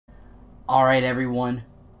Alright everyone,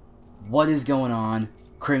 what is going on?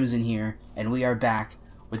 Crimson here, and we are back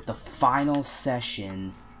with the final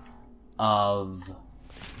session of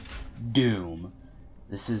Doom.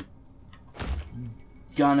 This is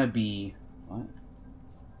gonna be... what?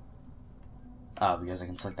 Oh, because I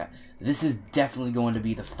can select that. This is definitely going to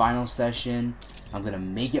be the final session. I'm gonna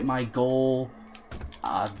make it my goal,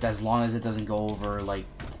 as long as it doesn't go over, like,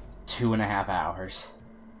 2.5 hours.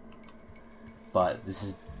 But this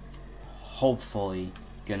is hopefully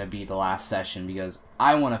gonna be the last session because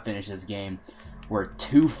I want to finish this game. We're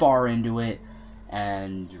too far into it,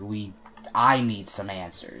 and I need some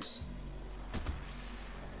answers.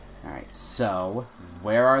 Alright, so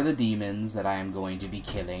where are the demons that I am going to be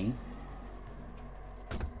killing?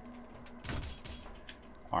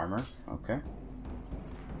 Armor, okay.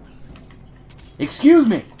 Excuse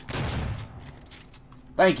me!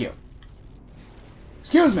 Thank you.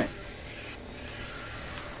 Excuse me!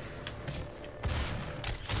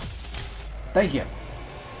 Thank you.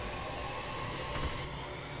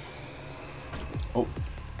 Oh.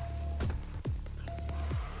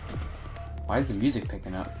 Why is the music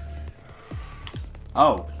picking up?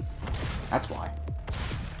 Oh. That's why.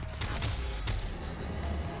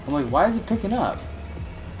 I'm like, why is it picking up?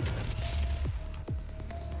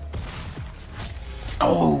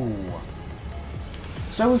 Oh.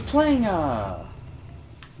 So I was playing,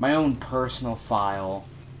 my own personal file.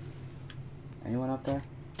 Anyone up there?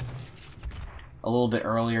 A little bit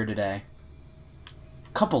earlier today.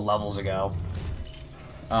 A couple levels ago.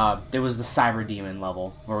 There was the Cyber Demon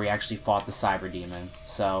level, where we actually fought the Cyber Demon,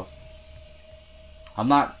 so... I'm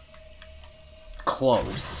not...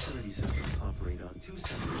 close. Operate on 2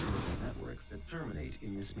 separate neural networks that terminate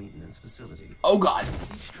in this maintenance facility. Oh god!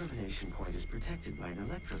 Each termination point is protected by an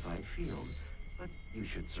electrified field, but you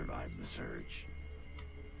should survive the surge.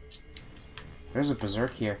 There's a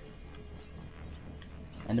Berserk here.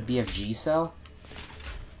 And a BFG cell?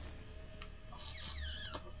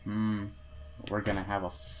 We're gonna have a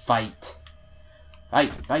fight.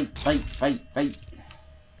 Fight, fight, fight, fight, fight.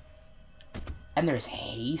 And there's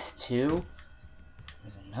haste, too.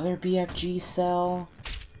 There's another BFG cell.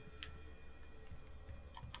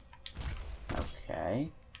 Okay.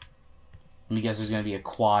 Let me guess there's gonna be a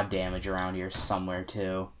quad damage around here somewhere,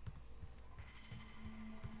 too.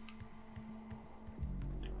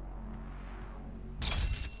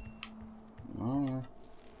 Oh.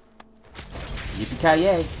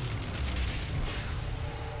 Yippee-ki-yay.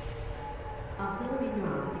 Auxiliary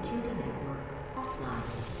Neural Security Network offline.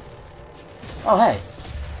 Oh, hey.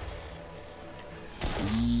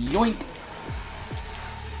 Yoink.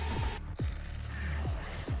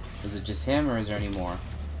 Is it just him, or is there any more?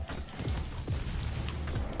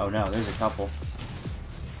 Oh no, there's a couple.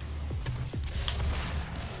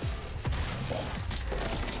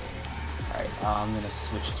 Alright, I'm gonna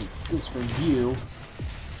switch to this for you.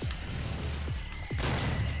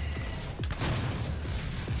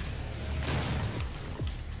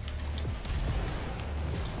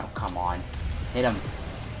 Come on. Hit him.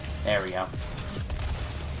 There we go.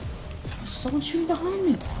 There's someone shooting behind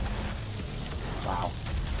me. Wow.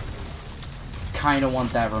 Kinda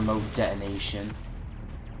want that remote detonation.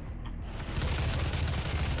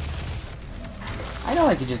 I know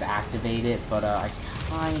I could just activate it, but I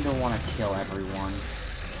kinda want to kill everyone.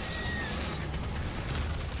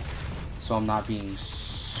 So I'm not being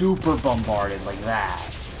super bombarded like that.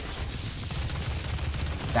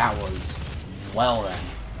 That was... well then.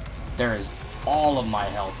 There is all of my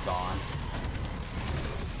health gone.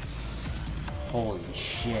 Holy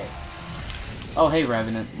shit. Oh, hey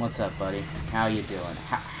Revenant, what's up, buddy? How you doing?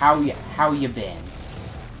 How you been?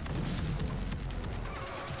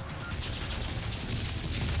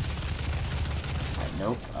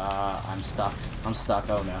 Nope. I'm stuck. I'm stuck.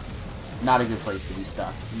 Oh no. Not a good place to be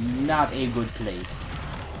stuck. Not a good place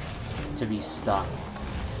to be stuck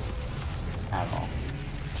at all.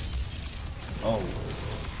 Oh.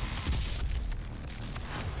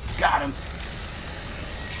 Got him!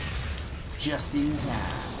 Just in time.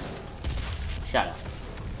 Shut up.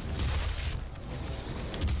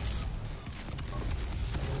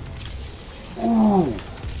 Ooh!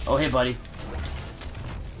 Oh, hey, buddy.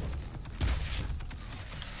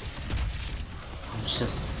 I'm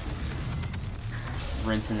just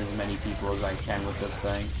rinsing as many people as I can with this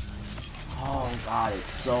thing. Oh, God,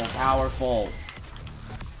 it's so powerful.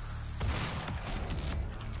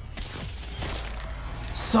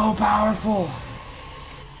 So powerful!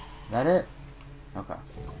 Is that it? Okay.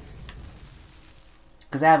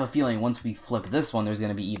 Because I have a feeling once we flip this one, there's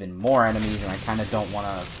going to be even more enemies, and I kind of don't want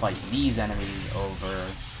to fight these enemies over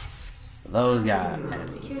those guys.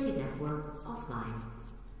 Security network offline.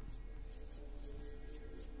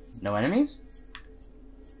 No enemies?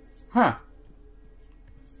 Huh.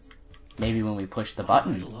 Maybe when we push the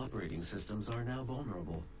button. Vital operating systems are now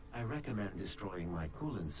vulnerable. I recommend destroying my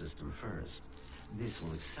coolant system first. This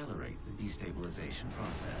will accelerate the destabilization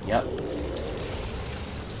process. Yep.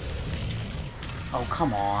 Oh,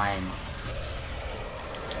 come on.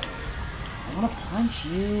 I want to punch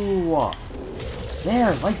you.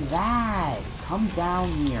 There, like that. Come down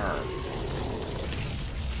here.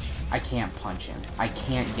 I can't punch him. I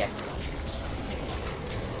can't get to him.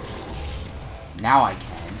 Now I can.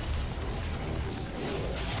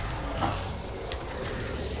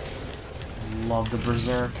 Love the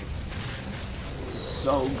Berserk.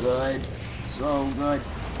 So good. So good.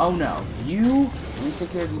 Oh no. You. Let me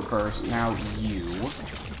take care of you first. Now you.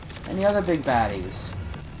 And the other big baddies.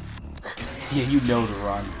 Yeah, you know to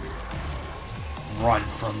run. Run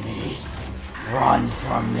from me. Run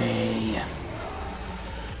from me.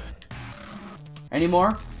 Any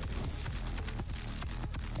more?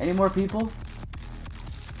 Any more people?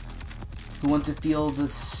 Who want to feel the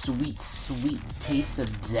sweet, sweet taste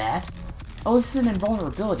of death? Oh, this is an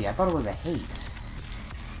invulnerability. I thought it was a haste.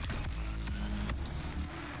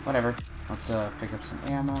 Whatever. Let's pick up some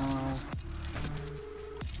ammo.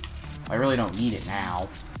 I really don't need it now.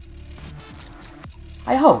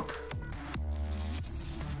 I hope.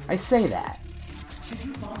 I say that. Should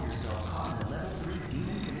you find yourself caught in a level 3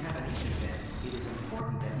 demon contamination event, it is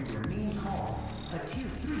important that you remain calm. A tier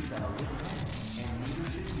 3 fellow would panic, and neither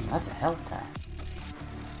should you. That's a health pack.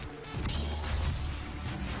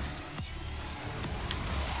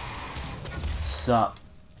 Sup?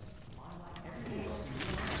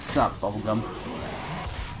 Sup, bubblegum?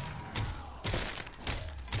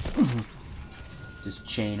 Just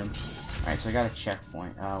chain him. Alright, so I got a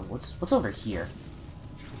checkpoint. What's over here?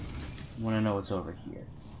 I want to know what's over here.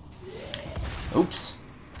 Oops.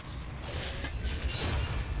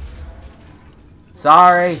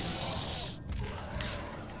 Sorry.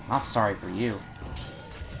 Not sorry for you.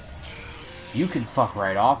 You can fuck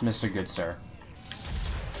right off, Mr. Good Sir.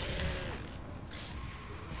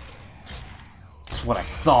 That's what I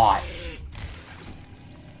thought.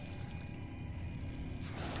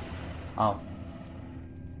 Oh.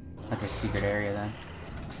 That's a secret area then.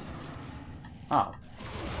 Oh.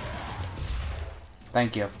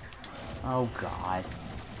 Thank you. Oh god.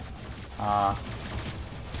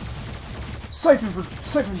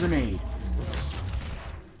 Siphon grenade!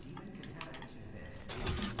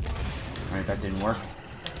 Alright, that didn't work.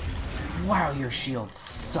 Wow, your shields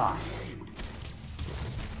suck.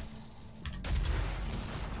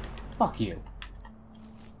 Fuck you.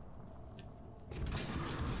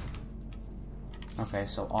 Okay,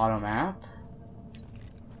 so auto map.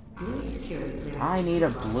 I need a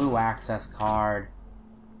blue access card.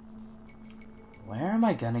 Where am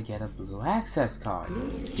I gonna get a blue access card?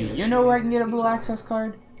 Do you know where I can get a blue access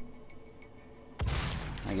card?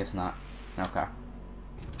 I guess not. Okay.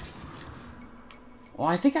 Well,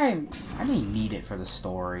 I think I may need it for the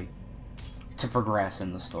story. To progress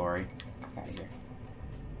in the story. Fuck out of here.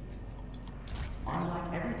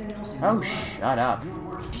 Oh, shut up.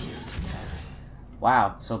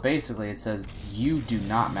 Wow, so basically it says, you do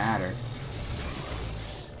not matter.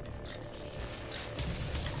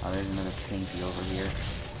 Oh, there's another Pinky over here.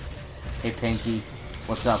 Hey, Pinky.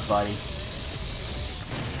 What's up, buddy?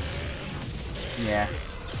 Yeah.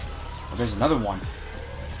 Oh, there's another one.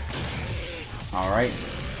 Alright.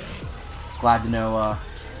 Glad to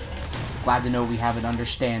know we have an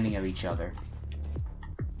understanding of each other.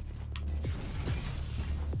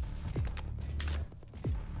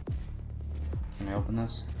 Can I open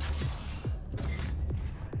this?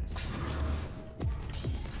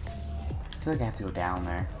 I feel like I have to go down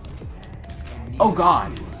there. Oh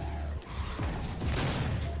god!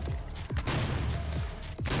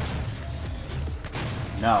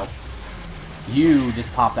 No. You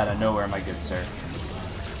just popped out of nowhere, my good sir.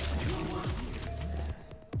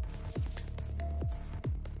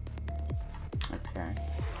 Okay.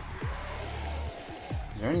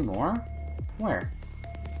 Is there any more? Where?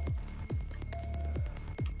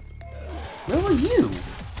 Where were you?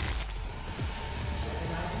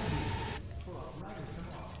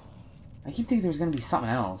 I keep thinking there's gonna be something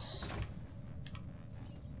else.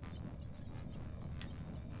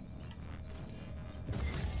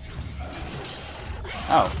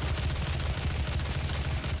 Oh.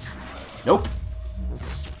 Nope.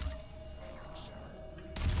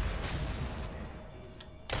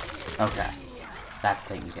 Okay. That's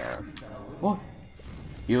taken care of. What?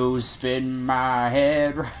 You spin my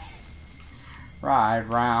head right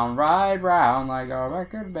round like a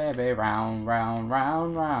record, baby. Round.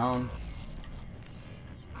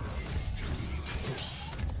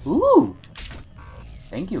 Ooh!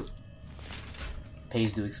 Thank you.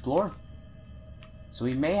 Pays to explore. So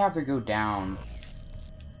we may have to go down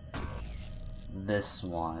this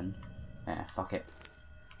one. Fuck it.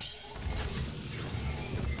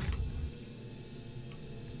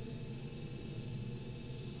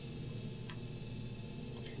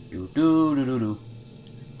 Do do do do do.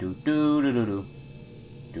 Do do do do do.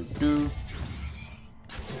 Do do.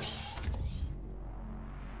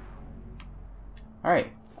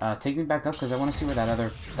 Alright, take me back up because I want to see where that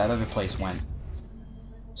other place went.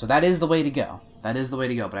 So that is the way to go. That is the way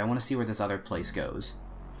to go, but I want to see where this other place goes.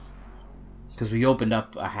 Because we opened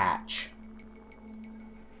up a hatch.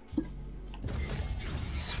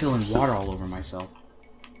 Spilling water all over myself.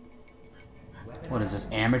 What is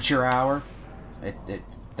this, amateur hour?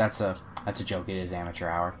 That's a joke, it is amateur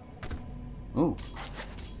hour. Ooh.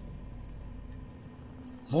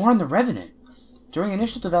 More on the Revenant. During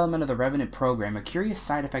initial development of the Revenant program, a curious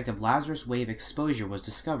side effect of Lazarus wave exposure was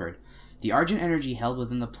discovered. The Argent energy held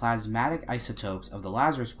within the plasmatic isotopes of the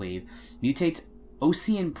Lazarus wave mutates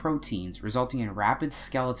Ocean proteins, resulting in rapid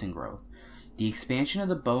skeleton growth. The expansion of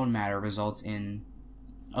the bone matter results in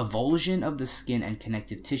avulsion of the skin and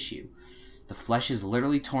connective tissue. The flesh is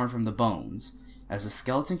literally torn from the bones. As the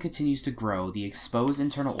skeleton continues to grow, the exposed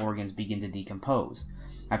internal organs begin to decompose.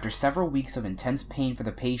 After several weeks of intense pain for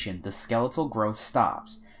the patient, the skeletal growth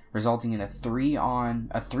stops, resulting in a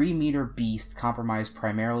 3-meter beast compromised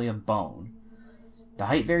primarily of bone. The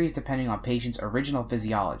height varies depending on patient's original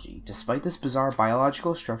physiology. Despite this bizarre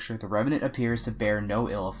biological structure, the Revenant appears to bear no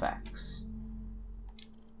ill effects.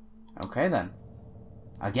 Okay then.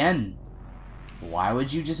 Again, why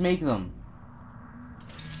would you just make them?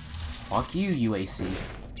 Fuck you, UAC.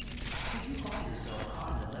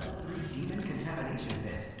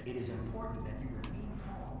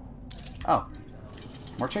 Oh,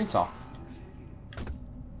 more chainsaw.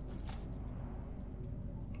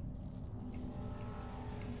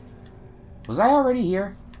 Was I already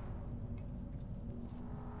here?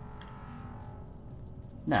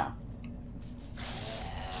 No.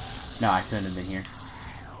 No, I couldn't have been here.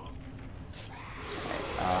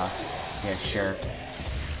 Yeah, sure.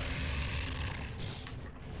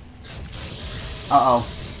 Uh-oh.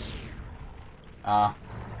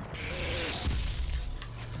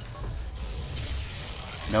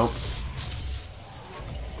 Nope.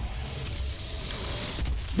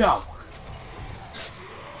 No!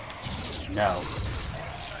 No.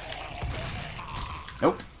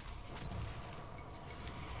 Nope.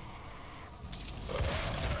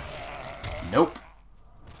 Nope.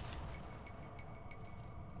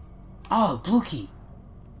 Oh, blue key.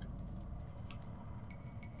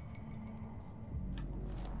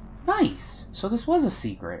 Nice. So this was a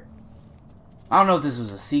secret. I don't know if this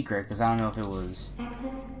was a secret, because I don't know if it was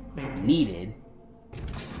needed.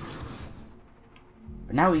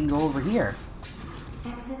 But now we can go over here.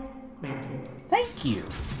 Access granted. Thank you.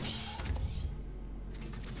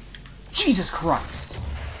 Jesus Christ.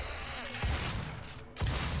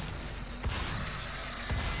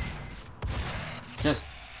 Just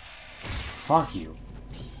fuck you.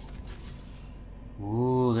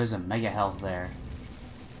 Ooh, there's a mega health there.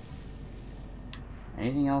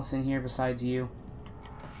 Anything else in here besides you?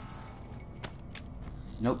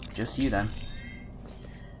 Nope, just you then.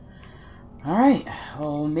 Alright,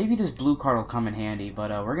 well, maybe this blue card will come in handy, but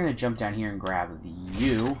we're gonna jump down here and grab the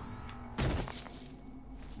U.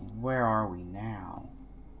 Where are we now?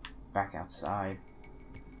 Back outside.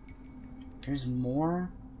 There's more?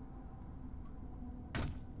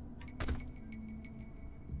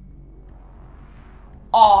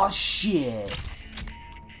 Aw, shit!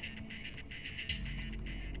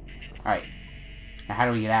 Alright. Now how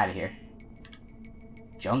do we get out of here?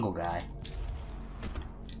 Jungle guy.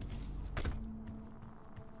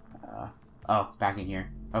 Oh, back in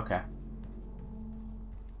here. Okay.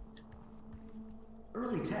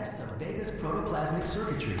 Early tests of Vega's protoplasmic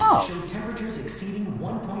circuitry Oh. showed temperatures exceeding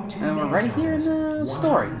 1.2 And we're right here in the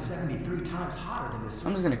story. 173 times hotter than the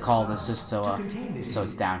I'm just gonna call this just so To contain this so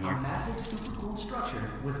it's down A here. massive supercooled structure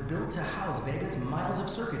was built to house Vega's miles of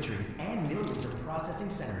circuitry and millions of processing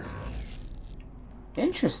centers.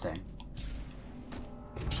 Interesting.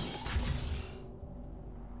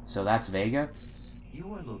 So that's Vega?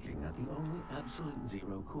 You are looking at the only absolute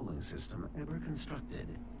zero cooling system ever constructed.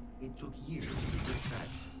 It took years to perfect.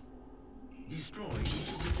 Destroy each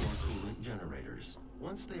of the 4 coolant generators.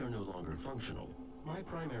 Once they are no longer functional, my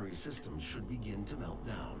primary systems should begin to melt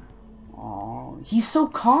down. Aw, he's so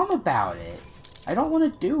calm about it. I don't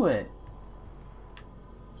want to do it.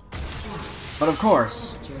 But of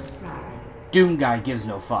course, Temperature rising. Doom Guy gives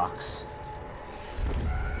no fucks.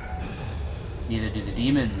 Neither do the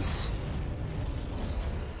demons.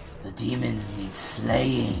 The demons need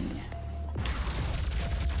slaying.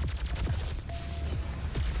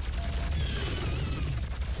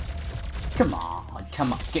 Come on,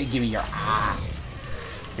 come on. Give me your eye.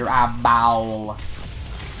 Your eyeball.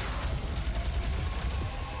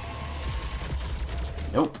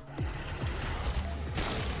 Nope.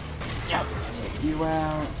 Yep. Take you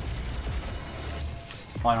out.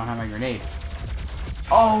 Oh, I don't have my grenade.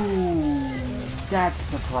 Oh,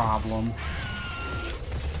 that's a problem.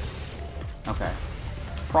 Okay.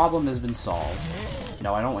 Problem has been solved.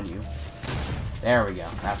 No, I don't want you. There we go.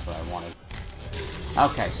 That's what I wanted.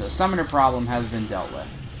 Okay, so summoner problem has been dealt with.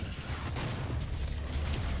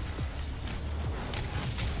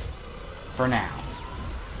 For now.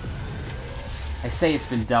 I say it's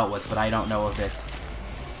been dealt with, but I don't know if it's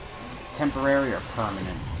temporary or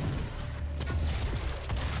permanent.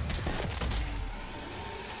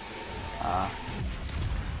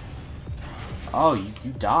 Oh,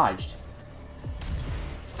 you dodged.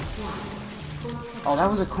 Oh, that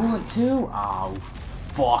was a coolant too? Oh,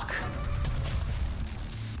 fuck.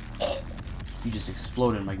 You just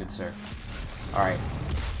exploded, my good sir. Alright.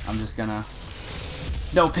 I'm just gonna...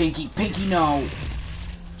 No, Pinky! Pinky, no!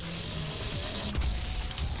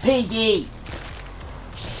 Pinky!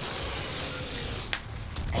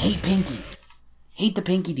 I hate Pinky. Hate the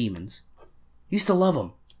Pinky demons. Used to love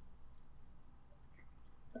them.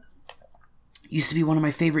 Used to be one of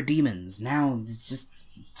my favorite demons. Now, it's just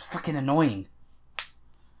fucking annoying.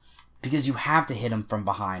 Because you have to hit him from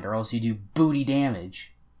behind, or else you do booty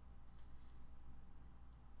damage.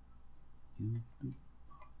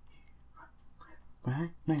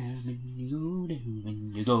 Right now, when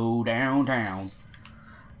you go downtown,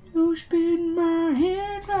 you spin my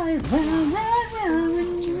head right round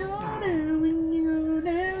when you go down, when you go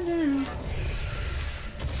downtown.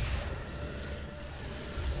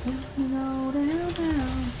 When you go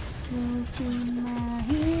downtown, you spin my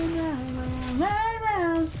head right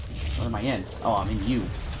round. What am I in? Oh, I'm in you.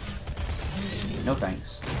 No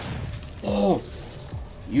thanks. Oh,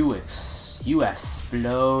 you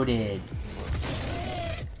exploded.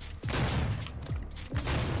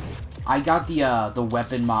 I got the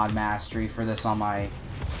weapon mod mastery for this on my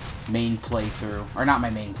main playthrough, or not my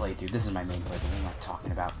main playthrough. This is my main playthrough. What am I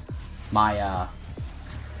talking about? My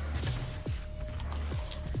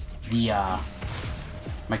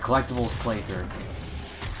my collectibles playthrough,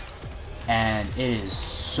 and it is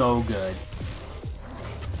so good.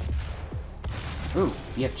 Ooh,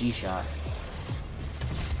 BFG shot.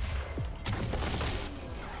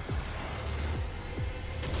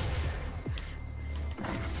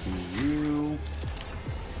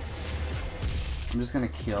 I'm just gonna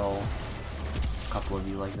kill a couple of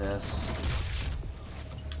you like this.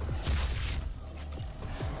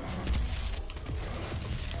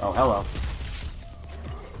 Oh, hello.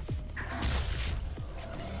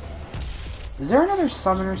 Is there another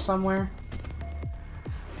summoner somewhere?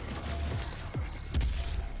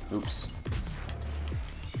 Oops.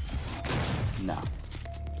 No.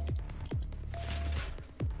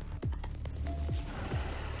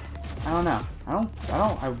 I don't know.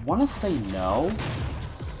 I want to say no.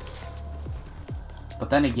 But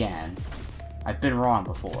then again, I've been wrong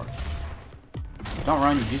before. Don't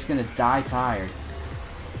run, you're just gonna die tired.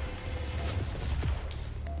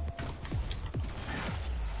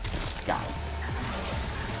 Got it.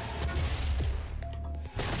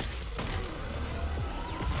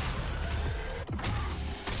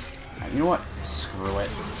 Alright, you know what? Screw it.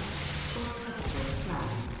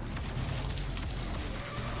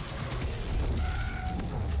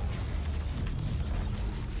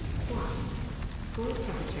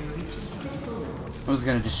 I was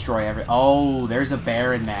gonna destroy every... Oh, there's a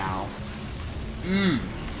Baron now.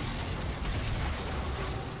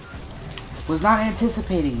 Was not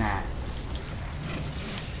anticipating that.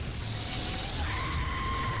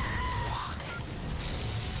 Fuck.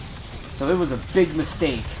 So it was a big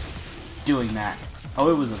mistake doing that. Oh,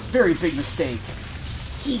 it was a very big mistake.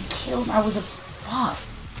 He killed... I was a... Fuck.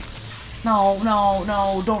 No, no,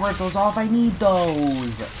 no. Don't rip those off. I need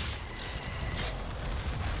those.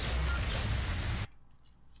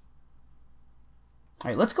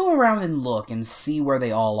 Alright, let's go around and look and see where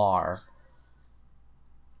they all are.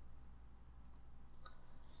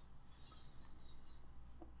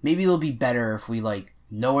 Maybe it'll be better if we, like,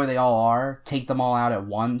 know where they all are, take them all out at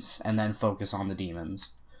once, and then focus on the demons.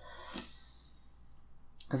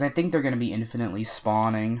 Because I think they're going to be infinitely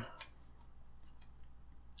spawning.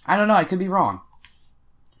 I don't know, I could be wrong.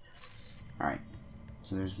 Alright,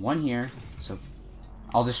 so there's one here. So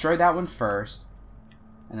I'll destroy that one first,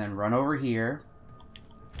 and then run over here.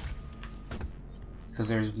 because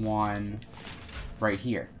there's one right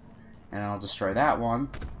here. And I'll destroy that one.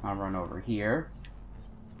 I'll run over here.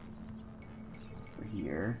 Over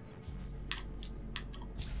here.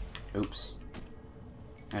 Oops.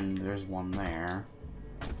 And there's one there.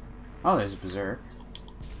 Oh, there's a Berserk.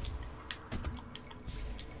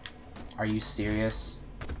 Are you serious?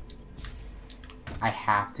 I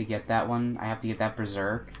have to get that one. I have to get that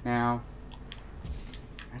Berserk now.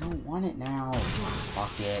 I don't want it now.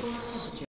 Fuck it.